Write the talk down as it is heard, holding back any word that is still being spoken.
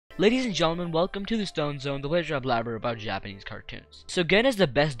Ladies and gentlemen, welcome to the Stone Zone, the place where I blabber about Japanese cartoons. So Gen is the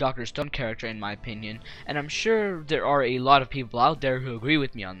best Dr. Stone character in my opinion, and I'm sure there are a lot of people out there who agree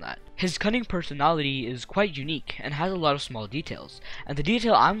with me on that. His cunning personality is quite unique and has a lot of small details, and the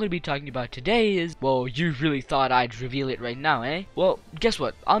detail I'm going to be talking about today is, well, you really thought I'd reveal it right now, eh? Well, guess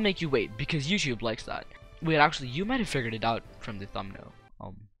what? I'll make you wait, because YouTube likes that. Wait, actually, you might have figured it out from the thumbnail.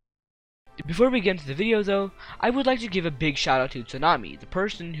 Before we get into the video though, I would like to give a big shout out to Tsunami, the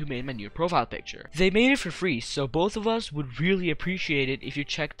person who made my new profile picture. They made it for free, so both of us would really appreciate it if you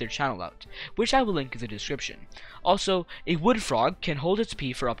checked their channel out, which I will link in the description. Also, a wood frog can hold its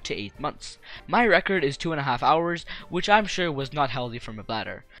pee for up to 8 months. My record is 2.5 hours, which I'm sure was not healthy from a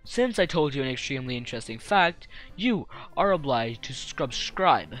bladder. Since I told you an extremely interesting fact, you are obliged to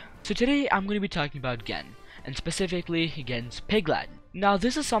subscribe. So today I'm going to be talking about Gen, and specifically Gen's Pig Latin. Now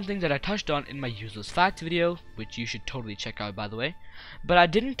this is something that I touched on in my useless facts video, which you should totally check out by the way, but I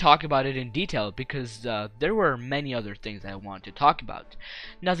didn't talk about it in detail because there were many other things I wanted to talk about.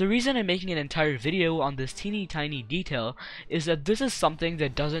 Now the reason I'm making an entire video on this teeny tiny detail is that this is something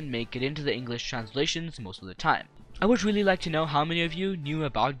that doesn't make it into the English translations most of the time. I would really like to know how many of you knew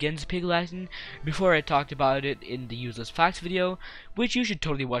about Gen's Pig Latin before I talked about it in the useless facts video, which you should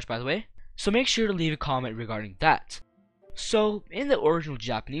totally watch by the way, so make sure to leave a comment regarding that. So, in the original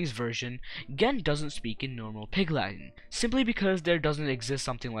Japanese version, Gen doesn't speak in normal Pig Latin, simply because there doesn't exist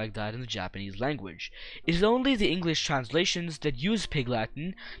something like that in the Japanese language. It is only the English translations that use Pig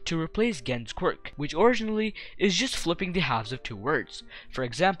Latin to replace Gen's quirk, which originally is just flipping the halves of two words. For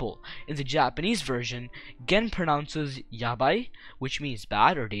example, in the Japanese version, Gen pronounces yabai, which means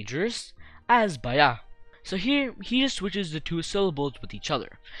bad or dangerous, as baya. So here, he just switches the two syllables with each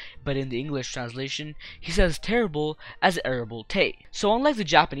other, but in the English translation, he says terrible as arable te. So unlike the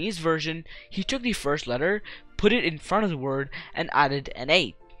Japanese version, he took the first letter, put it in front of the word, and added an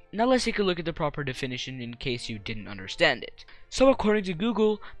A. Now let's take a look at the proper definition in case you didn't understand it. So according to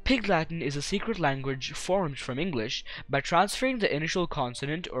Google, Pig Latin is a secret language formed from English by transferring the initial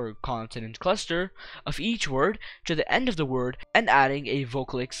consonant or consonant cluster of each word to the end of the word and adding a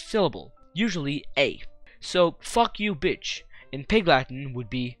vocalic syllable, usually A. So, fuck you bitch, in Pig Latin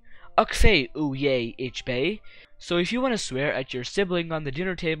would be Ukfe uye ich bay. So if you want to swear at your sibling on the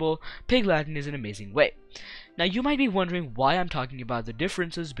dinner table, Pig Latin is an amazing way. Now you might be wondering why I'm talking about the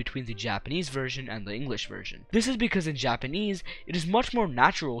differences between the Japanese version and the English version. This is because in Japanese, it is much more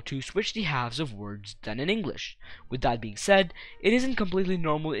natural to switch the halves of words than in English. With that being said, it isn't completely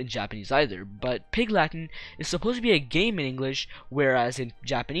normal in Japanese either, but Pig Latin is supposed to be a game in English, whereas in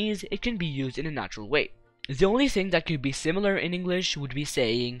Japanese, it can be used in a natural way. The only thing that could be similar in English would be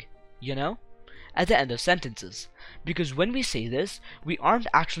saying, you know, at the end of sentences, because when we say this, we aren't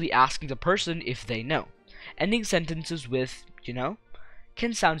actually asking the person if they know. Ending sentences with, you know,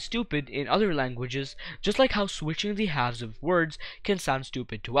 can sound stupid in other languages, just like how switching the halves of words can sound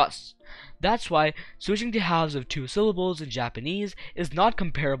stupid to us. That's why switching the halves of two syllables in Japanese is not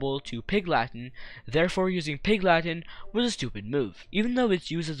comparable to Pig Latin, therefore using Pig Latin was a stupid move. Even though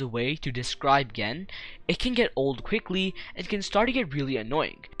it's used as a way to describe Gen, it can get old quickly and can start to get really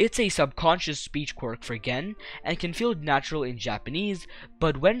annoying. It's a subconscious speech quirk for Gen and can feel natural in Japanese,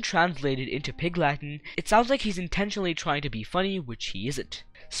 but when translated into Pig Latin, it sounds like he's intentionally trying to be funny, which he isn't.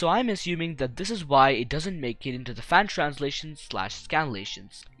 So I'm assuming that this is why it doesn't make it into the fan translations /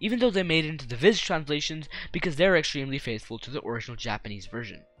 scanlations, even though they made it into the Viz translations because they're extremely faithful to the original Japanese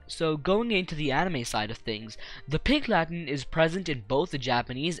version. So going into the anime side of things, the Pig Latin is present in both the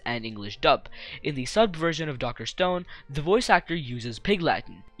Japanese and English dub. In the sub version of Dr. Stone, the voice actor uses Pig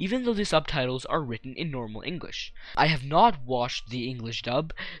Latin, even though the subtitles are written in normal English. I have not watched the English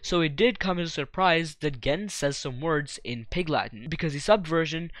dub, so it did come as a surprise that Gen says some words in Pig Latin, because the sub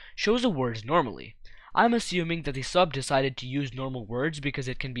version shows the words normally. I'm assuming that the sub decided to use normal words because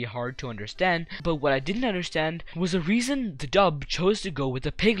it can be hard to understand, but what I didn't understand was the reason the dub chose to go with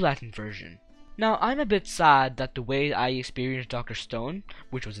the Pig Latin version. Now, I'm a bit sad that the way I experienced Dr. Stone,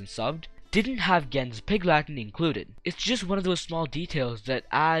 which was in subbed, didn't have Gen's Pig Latin included. It's just one of those small details that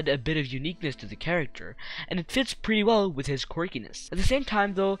add a bit of uniqueness to the character, and it fits pretty well with his quirkiness. At the same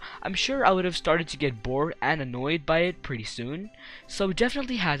time though, I'm sure I would have started to get bored and annoyed by it pretty soon, so it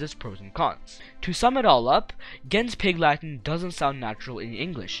definitely has its pros and cons. To sum it all up, Gen's Pig Latin doesn't sound natural in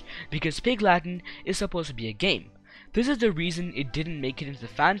English, because Pig Latin is supposed to be a game. This is the reason it didn't make it into the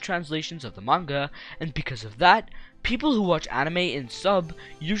fan translations of the manga, and because of that, people who watch anime in sub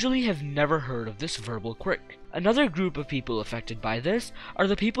usually have never heard of this verbal quirk. Another group of people affected by this are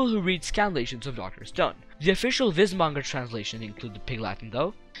the people who read scanlations of Dr. Stone. The official Viz manga translation include the Pig Latin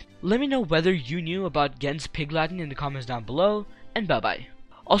though. Let me know whether you knew about Gen's Pig Latin in the comments down below, and bye bye.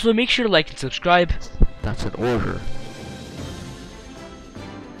 Also, make sure to like and subscribe. That's an order.